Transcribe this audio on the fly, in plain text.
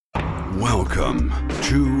Welcome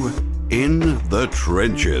to In the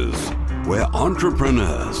Trenches, where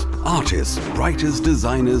entrepreneurs, artists, writers,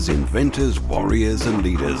 designers, inventors, warriors, and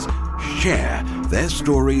leaders share their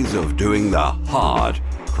stories of doing the hard,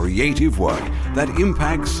 creative work that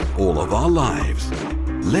impacts all of our lives.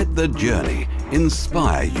 Let the journey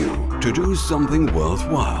inspire you to do something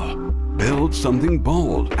worthwhile, build something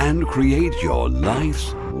bold, and create your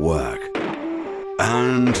life's work.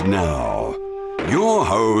 And now, your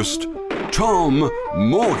host, Tom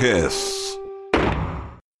Morkis.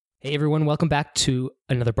 Hey everyone, welcome back to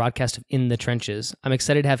another broadcast of In the Trenches. I'm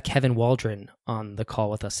excited to have Kevin Waldron on the call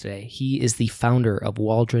with us today. He is the founder of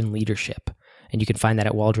Waldron Leadership, and you can find that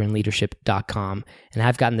at waldronleadership.com. And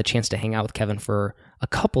I've gotten the chance to hang out with Kevin for a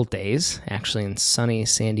couple days, actually in sunny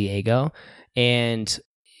San Diego, and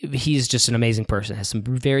he's just an amazing person, has some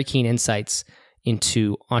very keen insights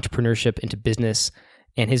into entrepreneurship, into business,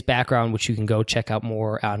 and his background, which you can go check out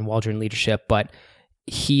more on Waldron Leadership. But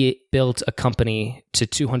he built a company to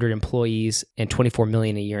 200 employees and $24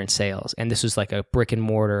 million a year in sales. And this was like a brick and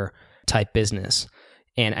mortar type business.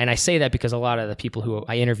 And I say that because a lot of the people who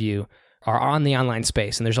I interview are on the online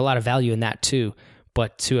space, and there's a lot of value in that too.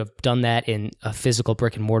 But to have done that in a physical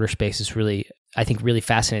brick and mortar space is really, I think, really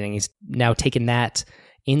fascinating. He's now taken that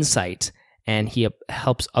insight and he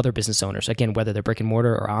helps other business owners, again, whether they're brick and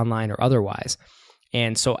mortar or online or otherwise.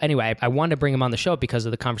 And so anyway, I wanted to bring him on the show because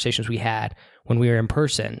of the conversations we had when we were in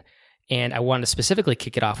person. And I wanted to specifically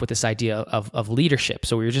kick it off with this idea of leadership.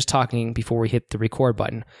 So we were just talking before we hit the record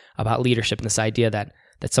button about leadership and this idea that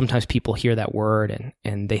sometimes people hear that word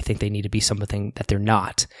and they think they need to be something that they're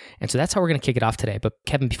not. And so that's how we're going to kick it off today. But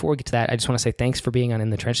Kevin, before we get to that, I just want to say thanks for being on In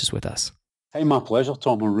the Trenches with us. Hey, my pleasure,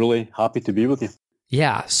 Tom. I'm really happy to be with you.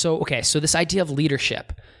 Yeah. So this idea of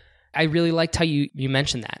leadership, I really liked how you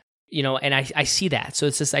mentioned that. You know, and I see that. So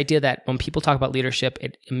it's this idea that when people talk about leadership,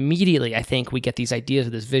 it immediately, I think, we get these ideas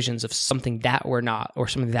or these visions of something that we're not or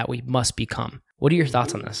something that we must become. What are your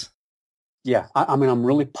thoughts on this? Yeah, I mean, I'm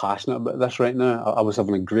really passionate about this right now. I was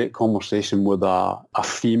having a great conversation with a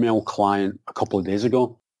female client a couple of days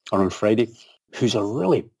ago, or on Friday, who's a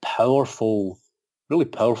really powerful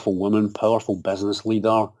woman, powerful business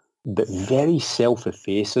leader, but very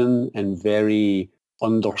self-effacing and very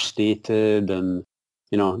understated and,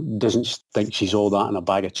 you know, doesn't think she's all that in a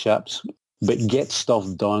bag of chips, but gets stuff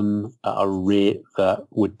done at a rate that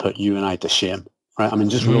would put you and I to shame, right? I mean,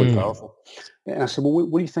 just really powerful. And I said, well,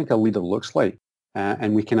 what do you think a leader looks like?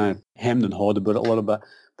 And we kind of hemmed and hawed about it a little bit.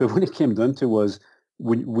 But when it came down to was,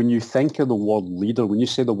 when you think of the word leader, when you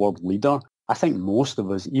say the word leader, I think most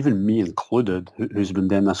of us, even me included, who's been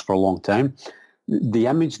doing this for a long time, the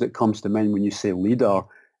image that comes to mind when you say leader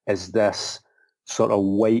is this sort of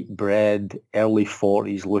white bread, early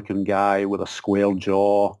 40s looking guy with a square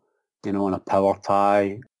jaw, you know, and a power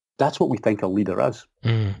tie. That's what we think a leader is.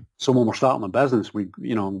 So when we're starting a business, we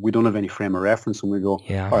don't have any frame of reference and we go,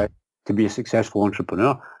 all right, to be a successful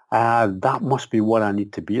entrepreneur, that must be what I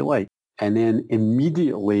need to be like. And then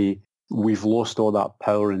immediately we've lost all that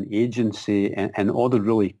power and agency and all the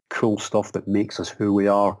really cool stuff that makes us who we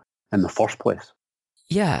are in the first place.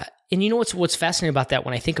 Yeah. And you know what's fascinating about that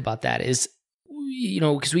when I think about that is, you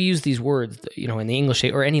know, because we use these words, you know, in the English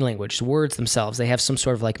or any language, words themselves, they have some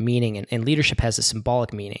sort of like meaning, and leadership has a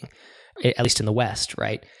symbolic meaning, at least in the West,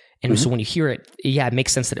 right? And so when you hear it, yeah, it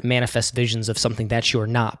makes sense that it manifests visions of something that you're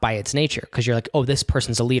not by its nature, because you're like, oh, this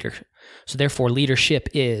person's a leader. So therefore, leadership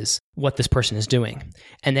is what this person is doing.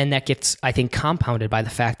 And then that gets, I think, compounded by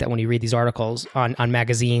the fact that when you read these articles on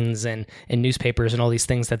magazines and newspapers and all these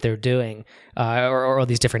things that they're doing, or all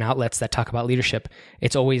these different outlets that talk about leadership,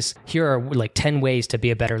 it's always, here are like 10 ways to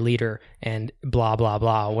be a better leader and blah, blah,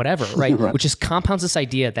 blah, whatever, right? Which just compounds this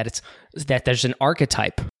idea that there's an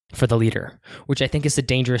archetype for the leader, which I think is a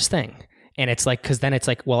dangerous thing. And it's like, because then it's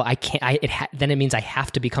like, well, I can't, then it means I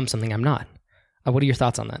have to become something I'm not. What are your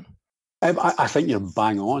thoughts on that? I think you're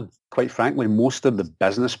bang on. Quite frankly, most of the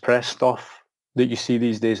business press stuff that you see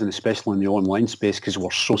these days, and especially in the online space, because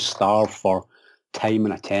we're so starved for time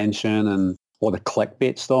and attention and all the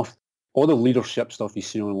clickbait stuff, all the leadership stuff you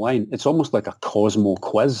see online, it's almost like a Cosmo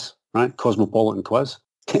quiz, right? Cosmopolitan quiz.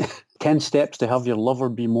 10 steps to have your lover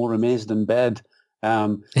be more amazed in bed.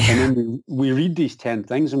 And then we read these 10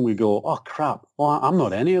 things and we go, oh, crap, well, I'm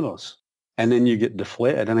not any of those. And then you get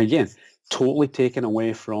deflated. And again, totally taken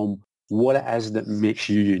away from what it is that makes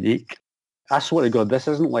you unique. I swear to God, this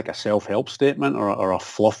isn't like a self-help statement or a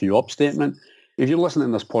fluff you up statement. If you're listening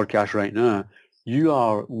to this podcast right now, you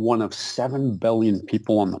are one of 7 billion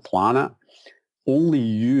people on the planet. Only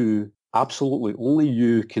you, absolutely only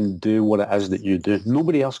you can do what it is that you do.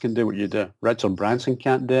 Nobody else can do what you do. Richard Branson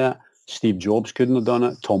can't do it. Steve Jobs couldn't have done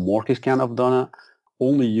it. Tom Warkes can't have done it.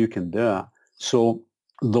 Only you can do it. So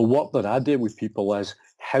the work that I do with people is,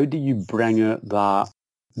 how do you bring out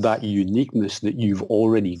that uniqueness that you've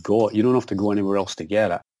already got? You don't have to go anywhere else to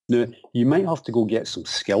get it. Now, you might have to go get some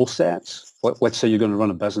skill sets. Let's say you're going to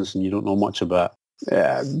run a business and you don't know much about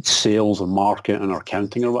sales or marketing or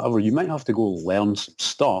accounting or whatever. You might have to go learn some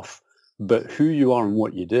stuff, but who you are and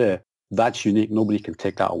what you do, that's unique. Nobody can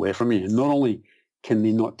take that away from you. And not only can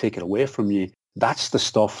they not take it away from you, that's the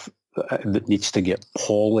stuff that needs to get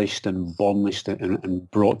polished and burnished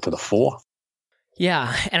and brought to the fore.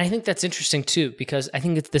 Yeah, and I think that's interesting too, because I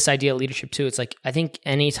think it's this idea of leadership too. It's like, I think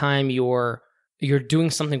anytime you're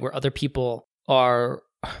doing something where other people are,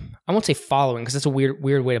 I won't say following, because that's a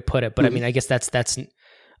weird way to put it, but I mean, I guess that's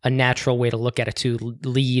a natural way to look at it too.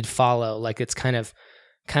 Lead, follow, like it's kind of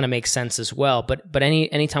makes sense as well. But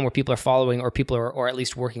any time where people are following, or people are, or at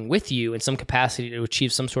least working with you in some capacity to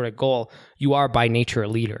achieve some sort of goal, you are by nature a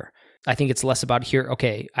leader. I think it's less about here,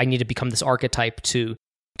 okay, I need to become this archetype to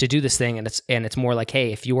do this thing, and it's more like,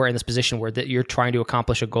 hey, if you are in this position where you're trying to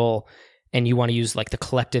accomplish a goal and you want to use like the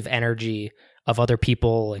collective energy of other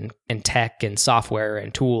people and tech and software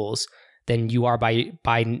and tools, then you are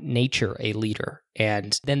by nature a leader.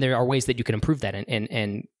 And then there are ways that you can improve that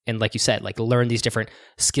and like you said, like learn these different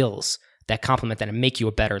skills that complement that and make you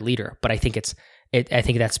a better leader. But I think I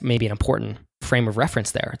think that's maybe an important frame of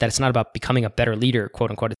reference there, that it's not about becoming a better leader,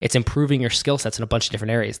 quote unquote. It's improving your skill sets in a bunch of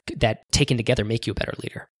different areas that taken together make you a better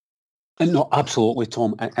leader. And no, absolutely,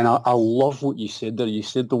 Tom. And I love what you said there. You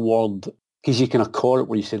said the word, because you can accord it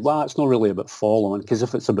where you said, well, it's not really about following, because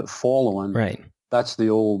if it's about following, right, that's the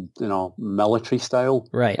old, military style.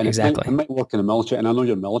 Right, and exactly. It might work in the military, and I know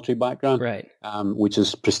your military background, right, which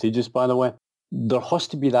is prestigious, by the way. There has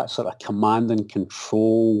to be that sort of command and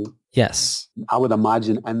control. Yes. I would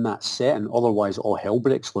imagine in that setting, otherwise all hell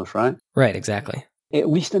breaks loose, right? Right, exactly. At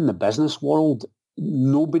least in the business world,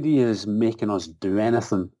 nobody is making us do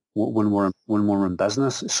anything when we're in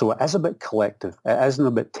business. So it is a bit collective. It isn't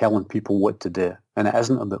about telling people what to do, and it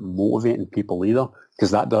isn't about motivating people either,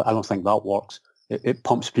 because I don't think that works. It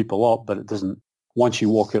pumps people up, but it doesn't. Once you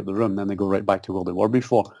walk out the room, then they go right back to where they were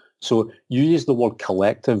before. So you use the word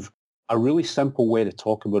collective. A really simple way to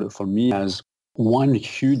talk about it for me is, one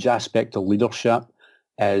huge aspect of leadership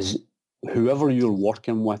is whoever you're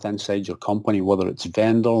working with inside your company, whether it's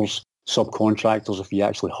vendors, subcontractors, if you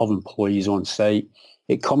actually have employees on site,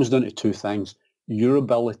 it comes down to two things. Your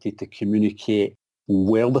ability to communicate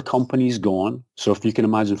where the company's gone. So if you can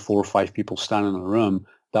imagine 4 or 5 people standing in a room,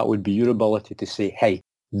 that would be your ability to say, hey,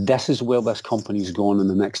 this is where this company's gone in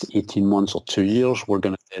the next 18 months or 2 years. We're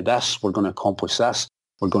going to do this. We're going to accomplish this.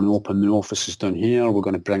 We're going to open new offices down here. We're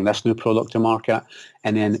going to bring this new product to market.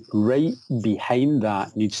 And then right behind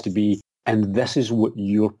that needs to be, and this is what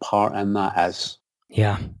your part in that is.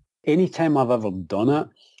 Yeah. Anytime I've ever done it,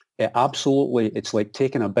 it's like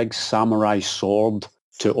taking a big samurai sword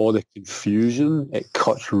to all the confusion. It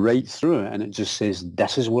cuts right through it, and it just says,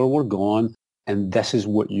 this is where we're going, and this is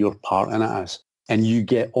what your part in it is. And you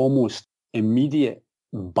get almost immediate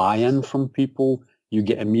buy-in from people. You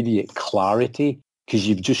get immediate clarity, because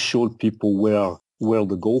you've just showed people where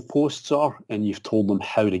the goalposts are, and you've told them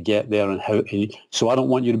how to get there and how to. So I don't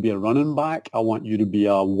want you to be a running back. I want you to be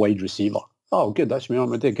a wide receiver. Oh, good. That's me on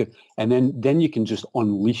my day. Good. And then you can just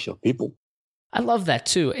unleash your people. I love that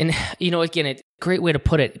too. And, again, a great way to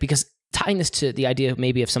put it, because tying this to the idea of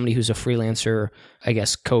maybe of somebody who's a freelancer, I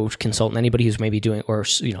guess, coach, consultant, anybody who's maybe doing, or,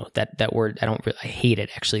 that word, I hate it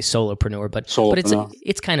actually, solopreneur, but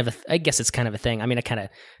it's kind of I guess it's kind of a thing. I mean, I kind of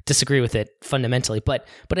disagree with it fundamentally, but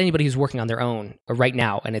anybody who's working on their own right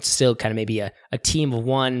now, and it's still kind of maybe a team of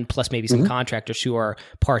one plus maybe some contractors who are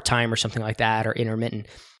part-time or something like that, or intermittent.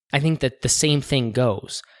 I think that the same thing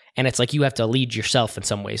goes. And it's like you have to lead yourself in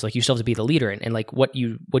some ways. Like you still have to be the leader. And like what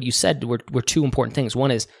you said were two important things.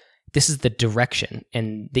 One is, this is the direction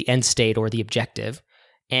and the end state or the objective,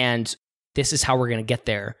 and this is how we're going to get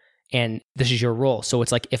there, and this is your role. So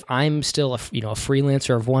it's like, if I'm still a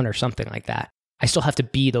freelancer of one or something like that, I still have to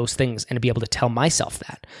be those things and to be able to tell myself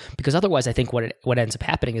that, because otherwise I think what ends up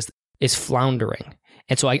happening is floundering.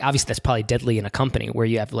 And so obviously that's probably deadly in a company where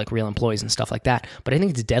you have like real employees and stuff like that, but I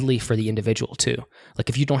think it's deadly for the individual too. Like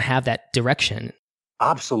if you don't have that direction.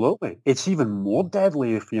 Absolutely. It's even more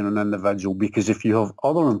deadly if you're an individual, because if you have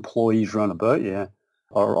other employees run about you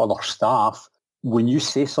or other staff, when you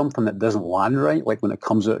say something that doesn't land right, like when it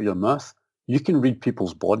comes out of your mouth, you can read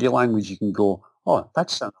people's body language. You can go, oh, that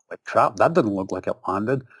sounded like crap. That didn't look like it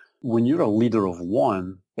landed. When you're a leader of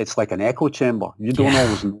one, it's like an echo chamber. You don't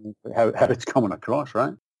always know how it's coming across,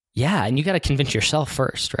 right? Yeah, and you got to convince yourself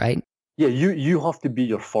first, right? Yeah, you have to be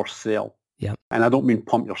your first sale. Yeah. And I don't mean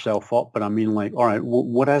pump yourself up, but I mean like, all right,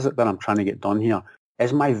 what is it that I'm trying to get done here?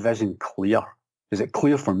 Is my vision clear? Is it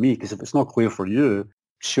clear for me? Because if it's not clear for you,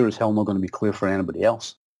 sure as hell not going to be clear for anybody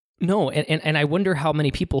else. No, and I wonder how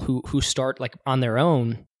many people who start like on their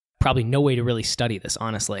own, probably no way to really study this,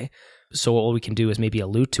 honestly. So all we can do is maybe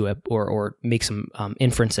allude to it or make some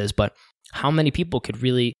inferences. But how many people could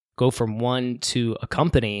really go from one to a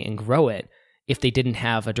company and grow it if they didn't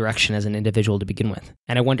have a direction as an individual to begin with?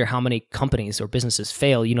 And I wonder how many companies or businesses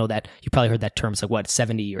fail. You know, that you probably heard that term. It's like what,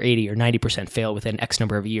 70 or 80 or 90% fail within X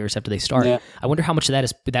number of years after they start. Yeah. I wonder how much of that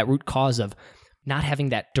is that root cause of not having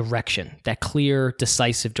that direction, that clear,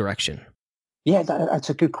 decisive direction. Yeah, that's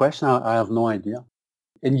a good question. I have no idea.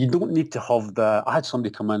 And you don't need to have I had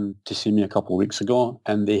somebody come in to see me a couple of weeks ago,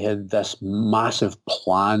 and they had this massive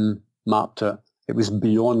plan mapped to it. It was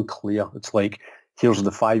beyond clear. It's like, here's the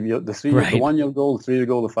 5-year, the 3-year, the 1-year goal, the 3-year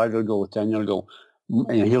goal, the 5-year goal, the 10-year goal.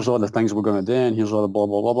 And here's all the things we're going to do, and here's all the blah,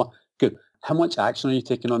 blah, blah, blah. Good. How much action are you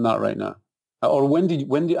taking on that right now? Or when did you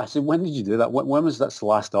do that? When was that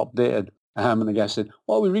last updated? And the guy said,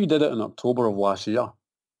 well, we redid it in October of last year.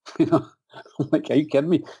 You know, I'm like, are you kidding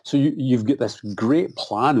me? So you've got this great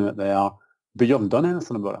plan out there, but you haven't done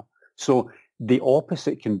anything about it. So the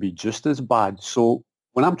opposite can be just as bad. So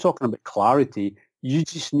when I'm talking about clarity, you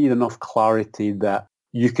just need enough clarity that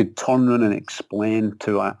you could turn around and explain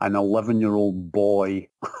to an 11-year-old boy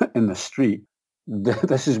in the street,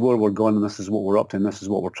 this is where we're going, and this is what we're up to, and this is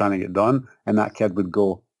what we're trying to get done. And that kid would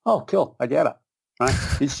go, oh, cool, I get it. Right?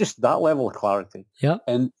 It's just that level of clarity. Yeah.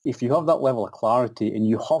 And if you have that level of clarity, and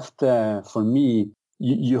you have to, for me,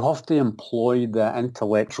 you have to employ the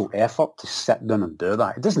intellectual effort to sit down and do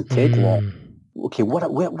that. It doesn't take long. Okay,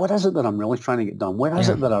 what is it that I'm really trying to get done? Where is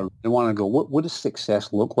it that I really want to go? What does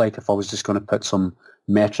success look like if I was just going to put some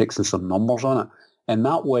metrics and some numbers on it? And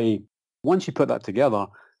that way, once you put that together,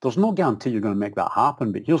 there's no guarantee you're going to make that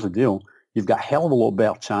happen. But here's the deal. You've got a hell of a lot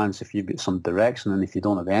better chance if you've got some direction than if you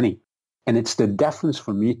don't have any. And it's the difference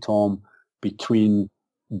for me, Tom, between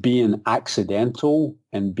being accidental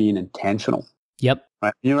and being intentional. Yep.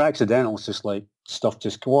 Right? You're accidental. It's just like stuff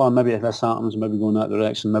just go on. Maybe if this happens, maybe go in that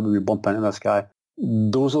direction. Maybe we bump into this guy.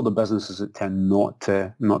 Those are the businesses that tend not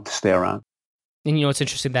to stay around. And you know, it's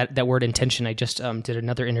interesting that word intention. I just did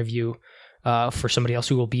another interview for somebody else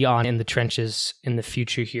who will be on In the Trenches in the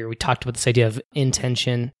future here. We talked about this idea of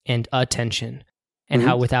intention and attention. And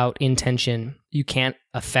how without intention, you can't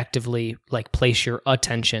effectively like place your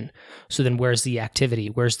attention. So then where's the activity?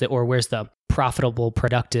 Where's the profitable,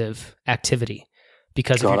 productive activity?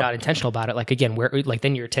 Because if you're not intentional about it, like again,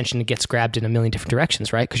 then your attention gets grabbed in a million different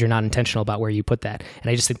directions, right? Because you're not intentional about where you put that. And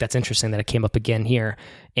I just think that's interesting that it came up again here,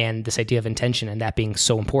 and this idea of intention and that being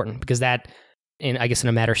so important, because that, and I guess in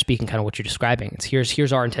a matter of speaking, kind of what you're describing, it's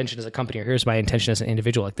here's our intention as a company, or here's my intention as an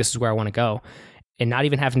individual. Like, this is where I want to go. And not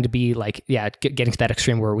even having to be like, getting to that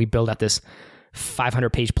extreme where we build out this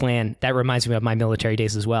 500-page plan. That reminds me of my military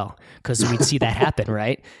days as well, because we'd see that happen,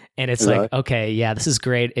 right? And it's like, okay, yeah, this is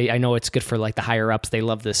great. I know it's good for like the higher ups. They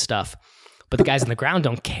love this stuff. But the guys on the ground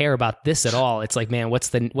don't care about this at all. It's like, man, what's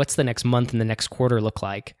the next month and the next quarter look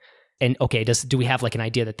like? And okay, do we have like an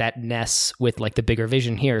idea that nests with like the bigger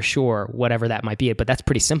vision here? Sure, whatever that might be. But that's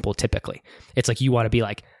pretty simple typically. It's like you want to be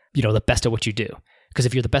like, you know, the best at what you do. Because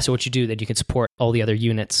if you're the best at what you do, then you can support all the other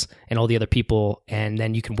units and all the other people, and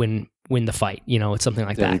then you can win the fight. You know, it's something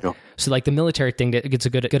like that. So like the military thing, it's a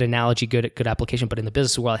good analogy, good application. But in the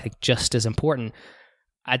business world, I think just as important.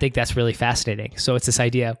 I think that's really fascinating. So it's this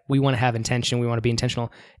idea, we want to have intention, we want to be intentional.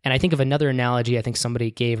 And I think of another analogy I think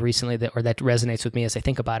somebody gave recently that resonates with me as I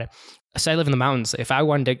think about it. So I live in the mountains. If I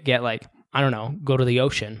wanted to get like, I don't know, go to the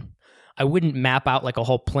ocean, I wouldn't map out like a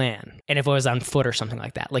whole plan. And if I was on foot or something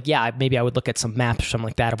like that, like, yeah, maybe I would look at some maps or something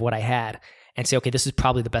like that of what I had and say, okay, this is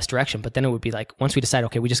probably the best direction. But then it would be like, once we decide,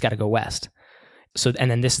 okay, we just got to go west. So,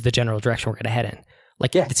 and then this is the general direction we're going to head in.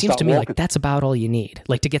 Like, it seems to me like that's about all you need,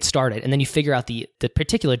 like to get started. And then you figure out the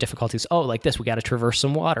particular difficulties. Oh, like this, we got to traverse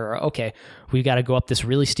some water. Or, okay, we got to go up this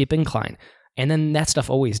really steep incline. And then that stuff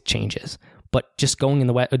always changes. But just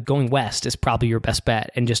going west is probably your best bet,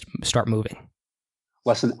 and just start moving.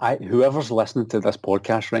 Listen, whoever's listening to this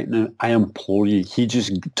podcast right now, I implore you,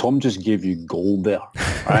 Tom just gave you gold there,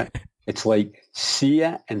 right? It's like, see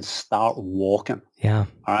it and start walking. Yeah.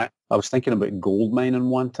 All right. I was thinking about gold mining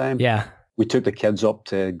one time. Yeah. We took the kids up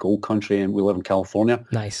to gold country, and we live in California.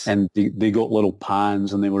 Nice. And they got little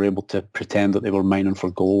pans, and they were able to pretend that they were mining for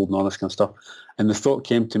gold and all this kind of stuff. And the thought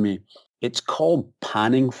came to me, it's called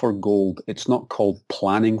panning for gold. It's not called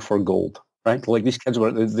planning for gold, right? Like these kids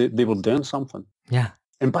they were doing something. Yeah.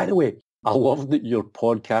 And by the way, I love that your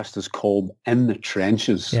podcast is called In the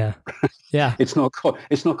Trenches. Yeah. Yeah. It's not called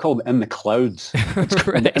In the Clouds. It's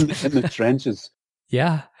called Right. in the Trenches.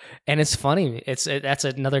 Yeah. And it's funny. That's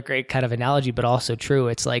another great kind of analogy, but also true.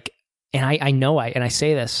 It's like, and I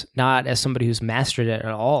say this not as somebody who's mastered it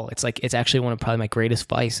at all. It's like, it's actually one of probably my greatest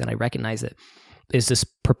vice. And I recognize it is this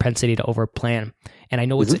propensity to overplan. And I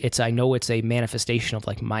know it's a manifestation of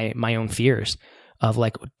like my own fears of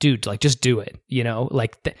like, dude, like just do it, you know,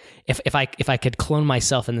 like if I could clone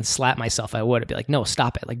myself and then slap myself, I would. I'd be like, no,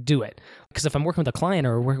 stop it. Like do it. Because if I'm working with a client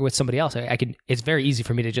or working with somebody else, it's very easy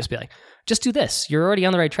for me to just be like, just do this. You're already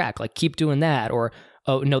on the right track. Like keep doing that. Or,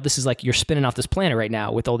 oh no, this is like, you're spinning off this planet right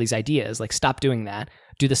now with all these ideas. Like stop doing that.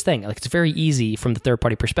 Do this thing. Like it's very easy from the third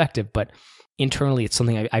party perspective, but internally it's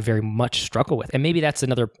something I very much struggle with. And maybe that's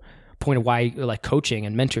another point of why like coaching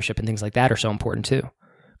and mentorship and things like that are so important too,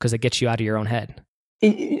 because it gets you out of your own head.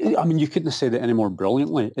 I mean, you couldn't have said it any more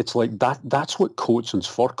brilliantly. It's like that's what coaching's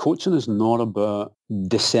for. Coaching is not about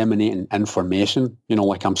disseminating information, you know,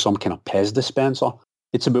 like I'm some kind of Pez dispenser.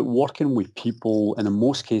 It's about working with people, and in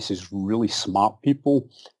most cases, really smart people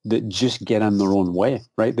that just get in their own way,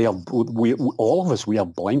 right? All of us, we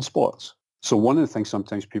have blind spots. So one of the things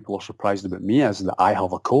sometimes people are surprised about me is that I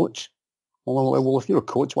have a coach. Well, if you're a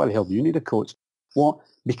coach, why the hell do you need a coach? Well,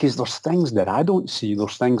 because there's things that I don't see.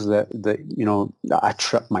 There's things that you know, that I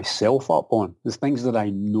trip myself up on. There's things that I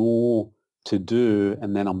know to do,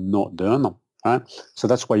 and then I'm not doing them, right? So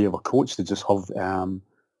that's why you have a coach to just have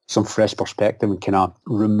some fresh perspective and kind of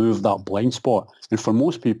remove that blind spot. And for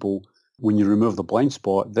most people, when you remove the blind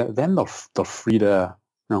spot, then they're free to,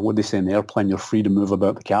 you know, what they say in the airplane, you're free to move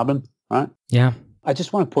about the cabin, right? Yeah. I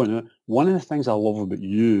just want to point out, one of the things I love about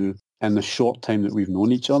you in the short time that we've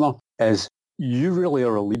known each other is you really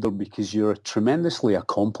are a leader because you're a tremendously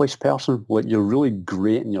accomplished person. Like you're really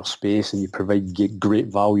great in your space and you provide great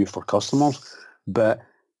value for customers, but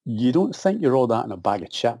you don't think you're all that in a bag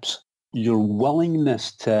of chips. Your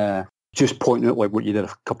willingness to just point out like what you did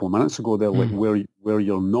a couple of minutes ago there, like where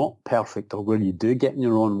you're not perfect or where you do get in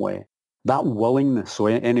your own way, that willingness, so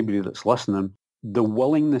anybody that's listening, the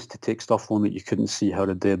willingness to take stuff on that you couldn't see how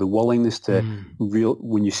to do, the willingness to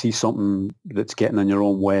when you see something that's getting in your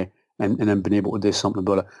own way, and then being able to do something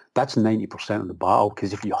about it, that's 90% of the battle.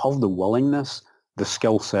 Because if you have the willingness, the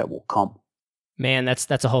skill set will come. Man, that's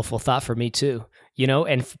a hopeful thought for me too, you know,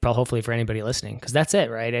 and hopefully for anybody listening, because that's it,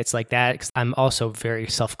 right? It's like that. 'Cause I'm also very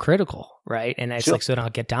self-critical, right? And it's like, so I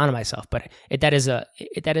don't get down on myself, but that is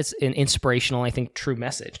an inspirational, I think, true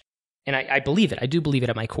message. And I believe it. I do believe it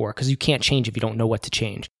at my core, because you can't change if you don't know what to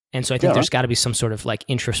change. And so I think there's got to be some sort of like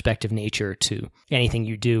introspective nature to anything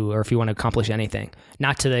you do, or if you want to accomplish anything,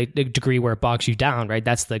 not to the degree where it bogs you down, right?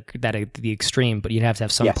 That's the extreme, but you'd have to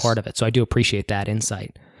have some part of it. So I do appreciate that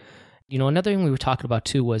insight. You know, another thing we were talking about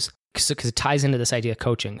too was, because it ties into this idea of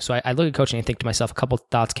coaching. So I look at coaching and think to myself, a couple of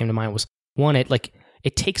thoughts came to mind was, one,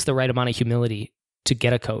 it takes the right amount of humility to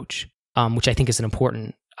get a coach, which I think is an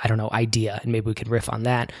important, idea, and maybe we could riff on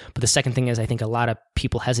that. But the second thing is, I think a lot of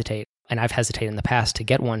people hesitate, and I've hesitated in the past to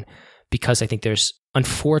get one, because I think there's,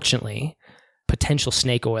 unfortunately, potential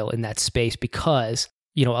snake oil in that space, because,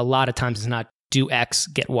 you know, a lot of times it's not do X,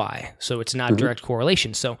 get Y. So it's not direct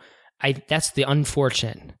correlation. So that's the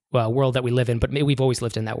unfortunate world that we live in, but maybe we've always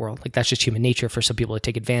lived in that world. Like that's just human nature for some people to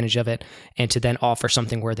take advantage of it and to then offer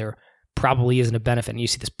something where there probably isn't a benefit. And you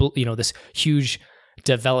see this, you know, this huge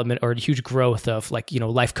development or huge growth of like, you know,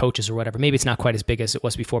 life coaches or whatever. Maybe it's not quite as big as it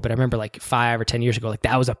was before, but I remember like 5 or 10 years ago, like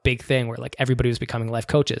that was a big thing where like everybody was becoming life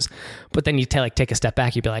coaches. But then you take a step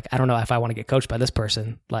back, you'd be like, I don't know if I want to get coached by this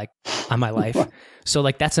person, like on my life. So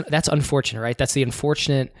like that's unfortunate, right? That's the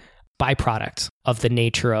unfortunate byproduct of the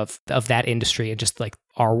nature of that industry and just like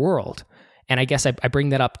our world. And I guess I bring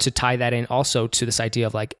that up to tie that in also to this idea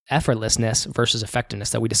of like effortlessness versus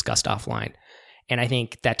effectiveness that we discussed offline. And I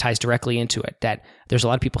think that ties directly into it, that there's a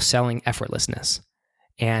lot of people selling effortlessness.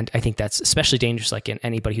 And I think that's especially dangerous, like in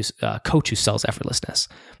anybody who's a coach who sells effortlessness.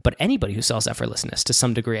 But anybody who sells effortlessness to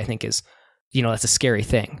some degree, I think is, you know, that's a scary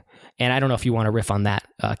thing. And I don't know if you want to riff on that,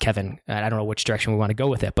 Kevin. I don't know which direction we want to go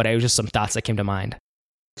with it, but it was just some thoughts that came to mind.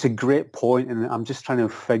 It's a great point, and I'm just trying to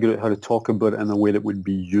figure out how to talk about it in a way that would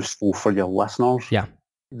be useful for your listeners. Yeah.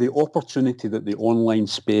 The opportunity that the online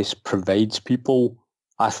space provides people,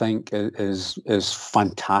 I think, is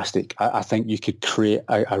fantastic. I think you could create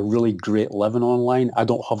a really great living online. I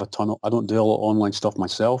don't do a lot of online stuff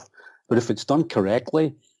myself, but if it's done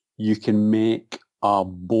correctly, you can make a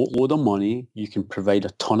boatload of money, you can provide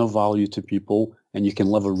a ton of value to people, and you can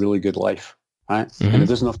live a really good life. Right? Mm-hmm. And it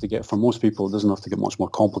doesn't have to get, for most people, it doesn't have to get much more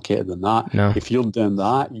complicated than that. No. If you're doing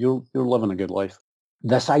that, you're living a good life.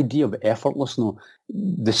 this idea of effortless, no,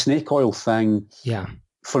 the snake oil thing. Yeah.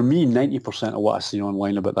 For me, 90% of what I see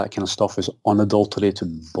online about that kind of stuff is unadulterated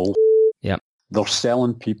bull. Yeah. They're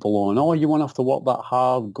selling people on, oh, you won't have to work that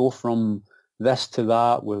hard, go from this to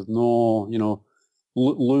that with no,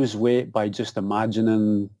 lose weight by just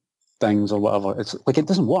imagining things or whatever. It's like, it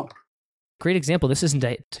doesn't work. Great example. This isn't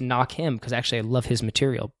to knock him, because actually I love his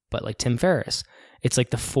material, but like Tim Ferriss, it's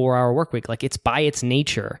like the 4-hour work week. Like, it's by its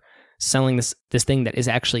nature selling this thing that is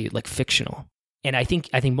actually like fictional. And I think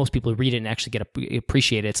most people read it and actually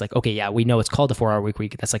appreciate it. It's like, okay, yeah, we know it's called the 4-hour work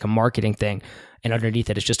week. That's like a marketing thing. And underneath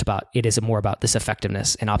it, it is more about this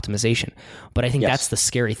effectiveness and optimization. But I think that's the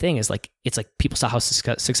scary thing, is like, it's like people saw how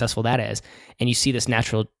successful that is. And you see this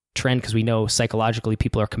natural trend, because we know psychologically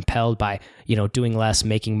people are compelled by, doing less,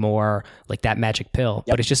 making more, like that magic pill.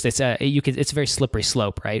 Yep. But it's just, it's a very slippery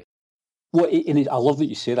slope, right? Well, I love that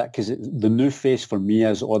you say that, because the new face for me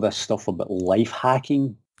is all this stuff about life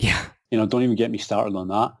hacking. Yeah. Don't even get me started on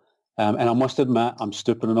that. And I must admit, I'm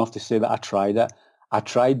stupid enough to say that I tried it. I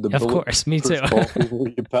tried the of course, me too. coffee where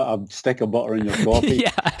you put a stick of butter in your coffee.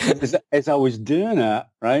 Yeah. As I was doing it,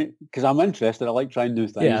 right, because I'm interested, I like trying new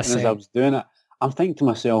things. Yeah, and same. as I was doing it, I'm thinking to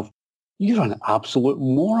myself, you're an absolute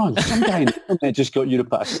moron. Some guy in the internet just got you to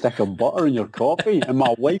put a stick of butter in your coffee. And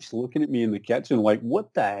my wife's looking at me in the kitchen like,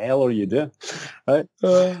 what the hell are you doing? Right?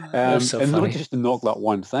 That's so and funny. not just to knock that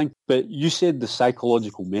one thing, but you said the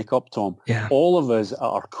psychological makeup, Tom. Yeah. All of us at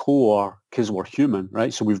our core, because we're human,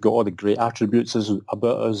 right? So we've got all the great attributes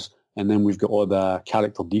about us, and then we've got all the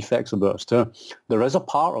character defects about us too. There is a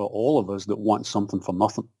part of all of us that wants something for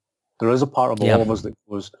nothing. There is a part of all of us that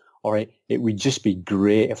goes, all right, it would just be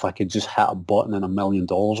great if I could just hit a button and $1 million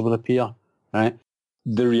would appear, right?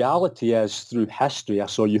 The reality is, through history, I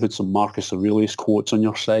saw you had some Marcus Aurelius quotes on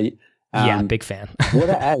your site. Yeah, big fan. What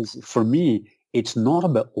it is, for me, it's not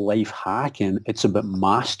about life hacking, it's about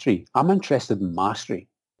mastery. I'm interested in mastery.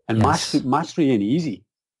 And mastery ain't easy,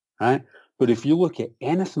 right? But if you look at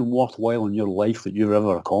anything worthwhile in your life that you've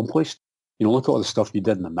ever accomplished, look at all the stuff you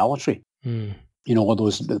did in the military. All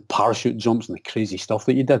the parachute jumps and the crazy stuff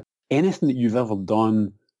that you did. Anything that you've ever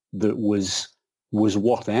done that was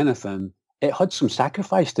worth anything, it had some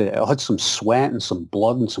sacrifice to it. It had some sweat and some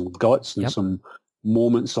blood and some guts and some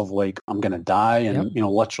moments of like, I'm going to die and,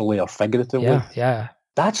 literally or figuratively. Yeah.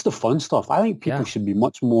 That's the fun stuff. I think people should be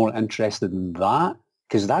much more interested in that,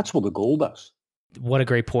 because that's where the gold is. What a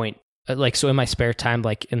great point. Like, so in my spare time,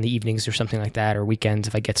 like in the evenings or something like that, or weekends,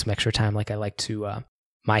 if I get some extra time, like I like to,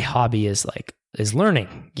 my hobby is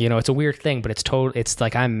learning. It's a weird thing, but it's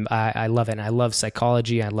like I love it. And I love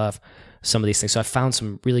psychology. I love some of these things. So I found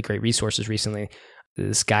some really great resources recently.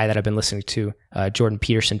 This guy that I've been listening to, Jordan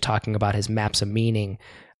Peterson, talking about his maps of meaning.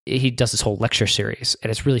 He does this whole lecture series, and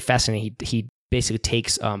it's really fascinating. He basically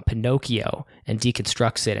takes Pinocchio and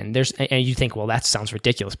deconstructs it. And you think, well, that sounds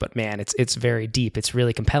ridiculous, but man, it's very deep. It's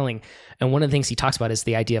really compelling. And one of the things he talks about is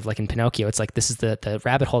the idea of, like in Pinocchio, it's like, this is the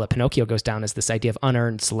rabbit hole that Pinocchio goes down, is this idea of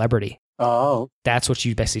unearned celebrity. Oh. That's what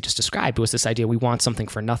you basically just described, was this idea we want something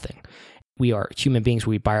for nothing. We are human beings.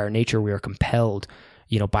 By our nature, we are compelled,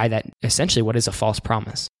 by that, essentially what is a false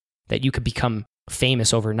promise, that you could become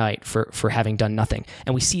famous overnight for having done nothing.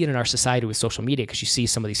 And we see it in our society with social media, because you see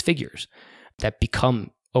some of these figures that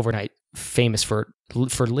become overnight famous for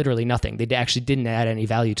literally nothing. They actually didn't add any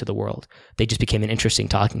value to the world. They just became an interesting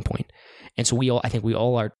talking point. And so I think we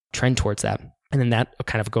all are trend towards that. And then that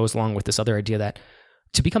kind of goes along with this other idea that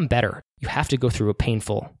to become better, you have to go through a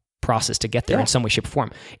painful process to get there in some way, shape, or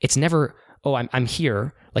form. It's never, I'm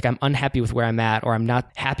here, like I'm unhappy with where I'm at, or I'm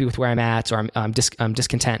not happy with where I'm at, or I'm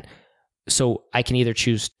discontent. So I can either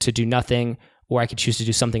choose to do nothing, or I could choose to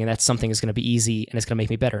do something, and that something is going to be easy and it's going to make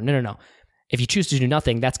me better. No. If you choose to do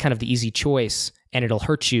nothing, that's kind of the easy choice, and it'll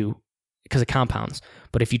hurt you because it compounds.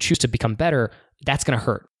 But if you choose to become better, that's going to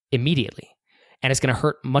hurt immediately, and it's going to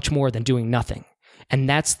hurt much more than doing nothing. And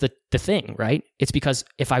that's the thing, right? It's because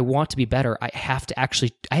if I want to be better, I have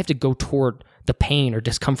to go toward the pain or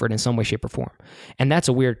discomfort in some way, shape, or form. And that's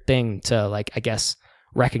a weird thing to, like, I guess,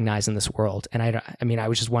 recognize in this world. And I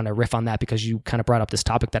was just want to riff on that because you kind of brought up this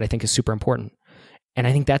topic that I think is super important. And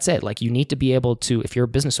I think that's it. Like, you need to be able to, if you're a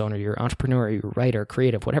business owner, you're an entrepreneur, you're a writer,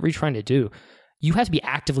 creative, whatever you're trying to do, you have to be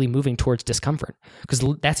actively moving towards discomfort, because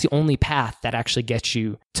that's the only path that actually gets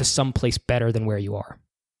you to some place better than where you are.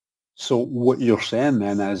 So what you're saying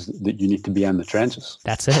then is that you need to be in the trenches.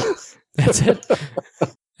 That's it. That's it.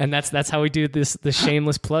 And that's how we do the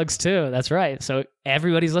shameless plugs too. That's right. So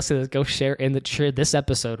everybody's listening, go share this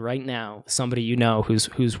episode right now. Somebody you know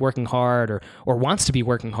who's working hard or wants to be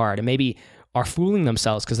working hard, and maybe are fooling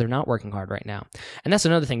themselves because they're not working hard right now. And that's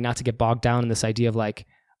another thing, not to get bogged down in this idea of like,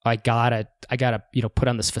 I gotta, put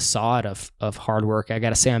on this facade of hard work. I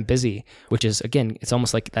gotta say I'm busy, which is, again, it's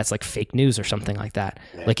almost like that's like fake news or something like that.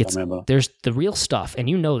 Yeah, like there's the real stuff. And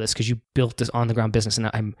you know this because you built this on the ground business.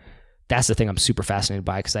 And that's the thing I'm super fascinated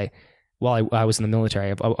by, because while I was in the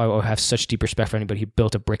military, I have such deep respect for anybody who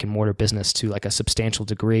built a brick and mortar business to like a substantial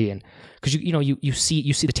degree. And because you see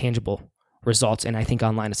the tangible results. And I think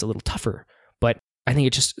online it's a little tougher, but I think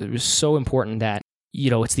it was so important that,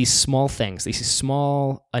 it's these small things, these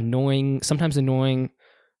small, sometimes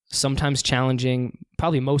challenging,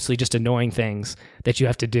 probably mostly just annoying things that you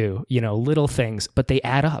have to do, little things, but they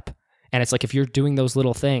add up. And it's like, if you're doing those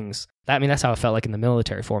little things, that's how it felt like in the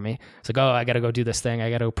military for me. It's like, I got to go do this thing. I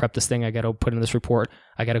got to prep this thing. I got to put in this report.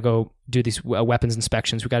 I got to go do these weapons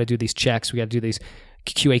inspections. We got to do these checks. We got to do these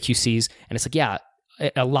QAQCs. And it's like, yeah,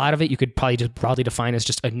 a lot of it you could probably just broadly define as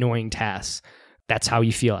just annoying tasks. That's how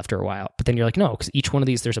you feel after a while. But then you're like, no, because each one of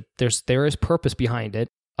these, there is purpose behind it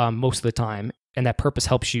most of the time. And that purpose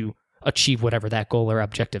helps you achieve whatever that goal or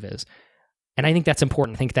objective is. And I think that's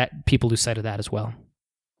important. I think that people lose sight of that as well.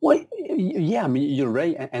 Well, yeah, you're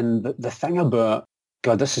right. And the thing about,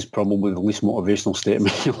 God, this is probably the least motivational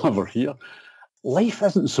statement you'll ever hear. Life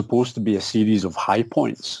isn't supposed to be a series of high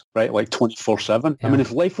points, right? Like 24/7. Yeah.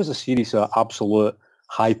 If life was a series of absolute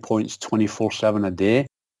high points 24/7 a day,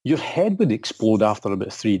 your head would explode after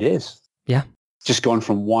about 3 days. Yeah. Just going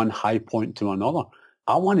from one high point to another.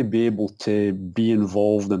 I want to be able to be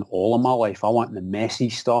involved in all of my life. I want the messy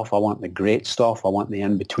stuff. I want the great stuff. I want the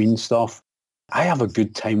in-between stuff. I have a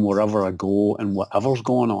good time wherever I go and whatever's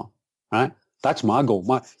going on, right? That's my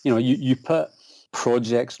goal. You put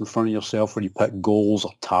projects in front of yourself, or you put goals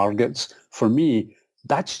or targets. For me,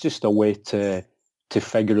 that's just a way to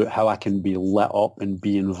figure out how I can be lit up and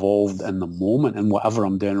be involved in the moment and whatever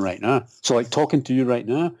I'm doing right now. So like talking to you right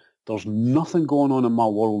now, there's nothing going on in my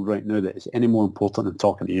world right now that is any more important than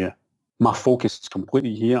talking to you. My focus is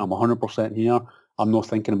completely here. I'm 100% here. I'm not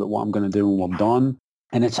thinking about what I'm going to do when I'm done.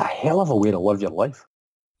 And it's a hell of a way to live your life.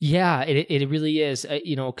 Yeah, it really is.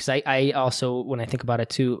 Because I also, when I think about it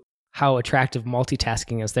too, how attractive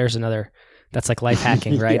multitasking is. There's another, that's like life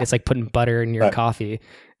hacking, right? Yeah. It's like putting butter in your coffee.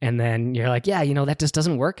 And then you're like, yeah, that just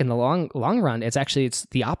doesn't work in the long run. It's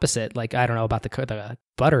the opposite. Like, I don't know about the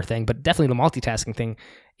butter thing, but definitely the multitasking thing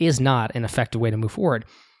is not an effective way to move forward.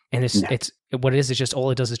 And it's what it is just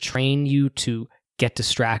all it does is train you to get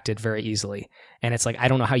distracted very easily. And it's like, I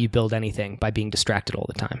don't know how you build anything by being distracted all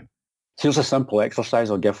the time. Here's a simple exercise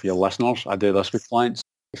I'll give for your listeners. I do this with clients.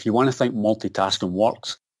 If you want to think multitasking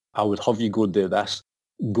works, I would have you go do this.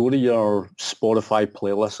 Go to your Spotify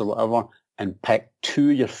playlist or whatever and pick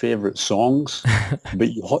 2 of your favorite songs, but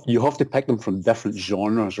you have to pick them from different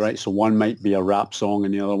genres, right? So one might be a rap song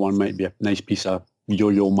and the other one might be a nice piece of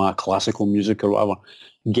Yo-Yo Ma classical music or whatever.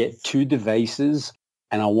 Get 2 devices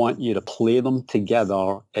and I want you to play them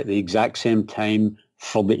together at the exact same time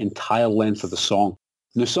for the entire length of the song.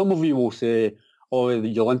 Now, some of you will say, oh,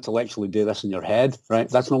 you'll intellectually do this in your head, right?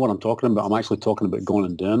 That's not what I'm talking about. I'm actually talking about going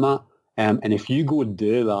and doing that. And if you go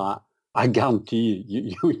do that, I guarantee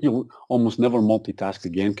you'll almost never multitask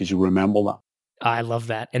again because you remember that. I love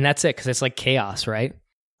that. And that's it, because it's like chaos, right?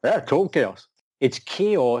 Yeah, total chaos. It's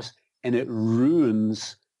chaos, and it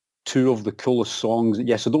ruins 2 of the coolest songs.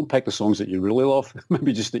 Yeah, so don't pick the songs that you really love.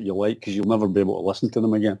 Maybe just that you like, because you'll never be able to listen to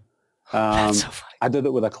them again. That's so funny. I did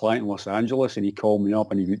it with a client in Los Angeles, and he called me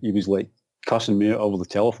up, and he was like cussing me out over the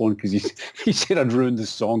telephone because he said I'd ruined his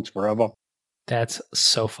songs forever. That's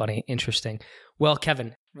so funny. Interesting. Well,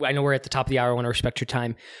 Kevin, I know we're at the top of the hour. I want to respect your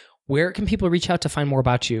time. Where can people reach out to find more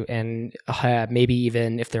about you? And maybe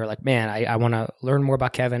even if they're like, man, I want to learn more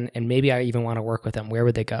about Kevin, and maybe I even want to work with him, where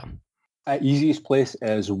would they go? Easiest place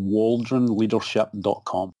is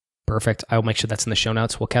waldronleadership.com. Perfect. I'll make sure that's in the show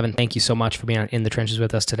notes. Well, Kevin, thank you so much for being on In the Trenches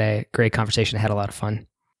with us today. Great conversation. I had a lot of fun.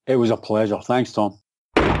 It was a pleasure. Thanks, Tom.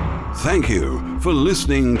 Thank you for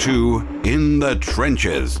listening to In the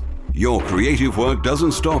Trenches. Your creative work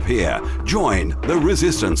doesn't stop here. Join the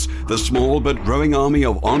Resistance, the small but growing army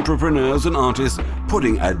of entrepreneurs and artists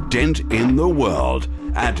putting a dent in the world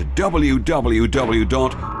at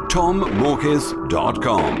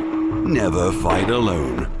www.tommorkes.com. Never fight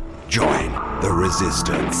alone. Join the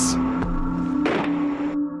Resistance.